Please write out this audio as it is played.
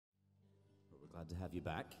Glad to have you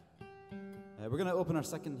back. We're going to open our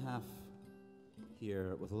second half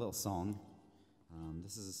here with a little song.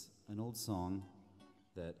 This is an old song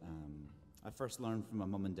that I first learned from my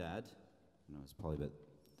mum and dad when I was probably about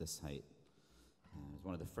this height. It was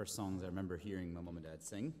one of the first songs I remember hearing my mum and dad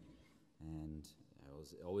sing, and it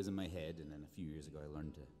was always in my head. And then a few years ago, I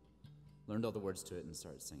learned all the words to it and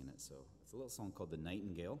started singing it. So it's a little song called "The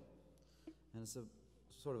Nightingale," and it's a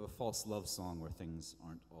sort of a false love song where things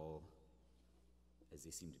aren't all as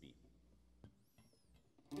they seem to be.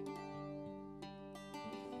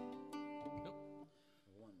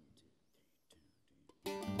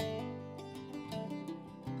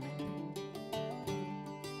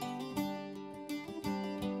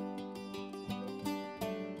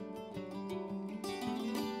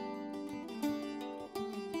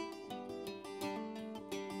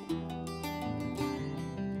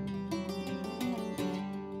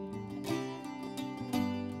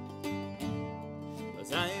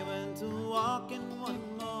 I went to walking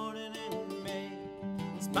one morning in May,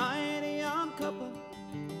 spied a young couple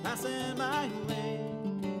passing my way.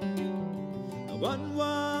 One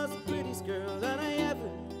was the prettiest girl that I ever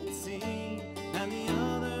did see, and the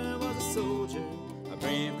other was a soldier, a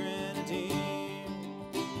brave grenadier.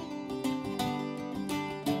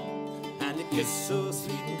 And they kissed so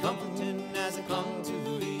sweet and comforting as they clung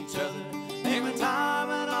to each other. They went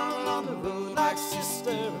timing all along the road like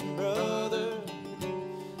sister and brother.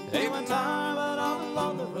 They went timing all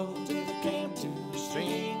along the road till they came to a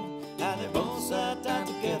stream, and they both sat down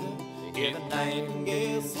together to hear the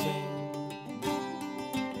nightingale sing.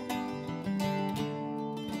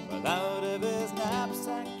 Well, out of his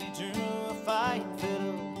knapsack he drew a fine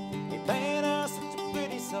fiddle. He played her such a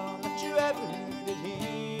pretty song that you ever did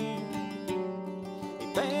hear.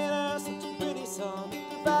 He played her such a pretty song that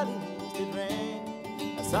the valleys did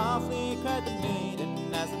ring, and softly cried the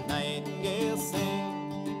maiden as the nightingale sang.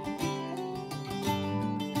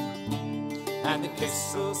 And they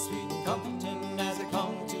kissed so sweet and comforting as they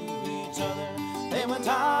clung to each other. They went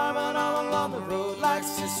timing all along the road like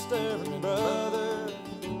sister and brother.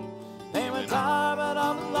 They went timing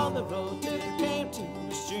all along the road till they came to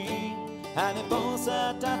a stream, and they both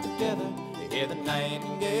sat down together to hear the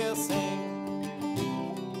nightingale sing.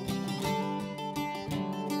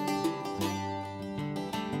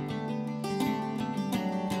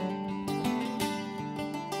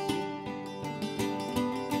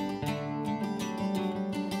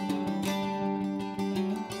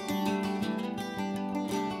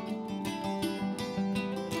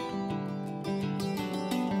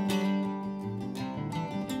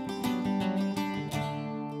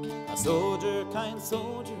 Soldier, kind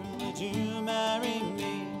soldier, would you marry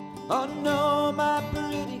me? Oh no, my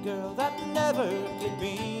pretty girl, that never could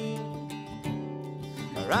be.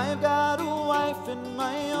 For I've got a wife in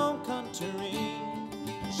my own country.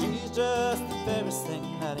 She's just the fairest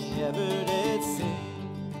thing that I ever did see.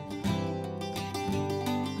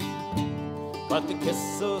 But they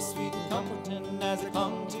kissed so sweet and comforting as they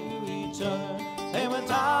clung to each other. They went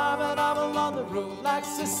timing all along the road like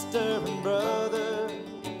sister and brother.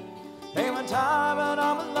 They went timing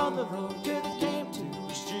all along the road till they came to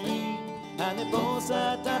a stream, and they both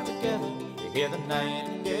sat down together to hear the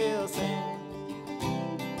nightingale sing.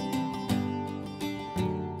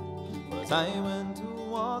 Well, as I went to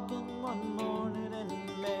walking one morning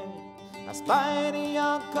in May, I spied a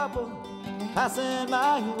young couple passing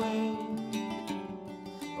my way.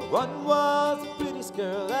 One was the prettiest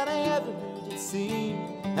girl that I ever did see,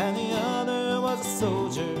 and the other was a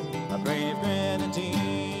soldier, a brave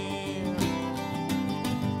grenadier.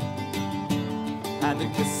 And they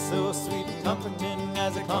kissed so sweet and comforting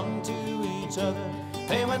as they clung to each other.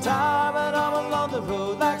 They went timing all along the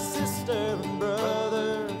road like sister and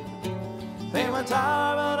brother. They went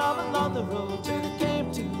timing all along the road till they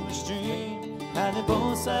came to a stream, and they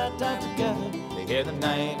both sat down together to hear the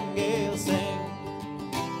nightingale sing.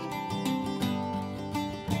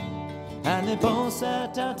 And they both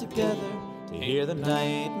sat down together to hear the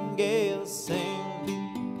nightingale sing.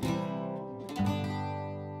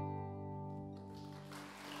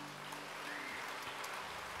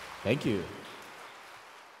 Thank you.